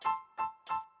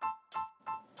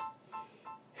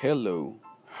Hello,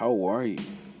 how are you?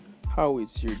 How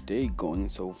is your day going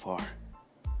so far?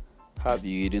 Have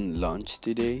you eaten lunch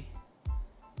today?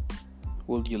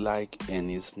 Would you like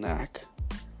any snack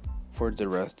for the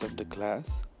rest of the class?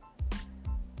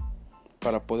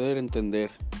 Para poder entender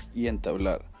y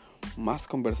entablar más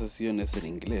conversaciones en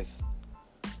inglés,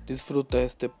 disfruta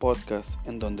este podcast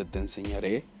en donde te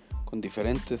enseñaré con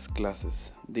diferentes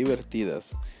clases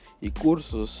divertidas y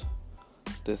cursos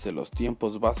desde los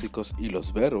tiempos básicos y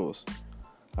los verbos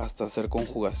hasta hacer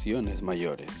conjugaciones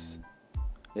mayores.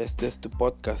 Este es tu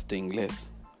podcast de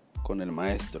inglés con el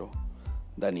maestro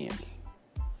Daniel.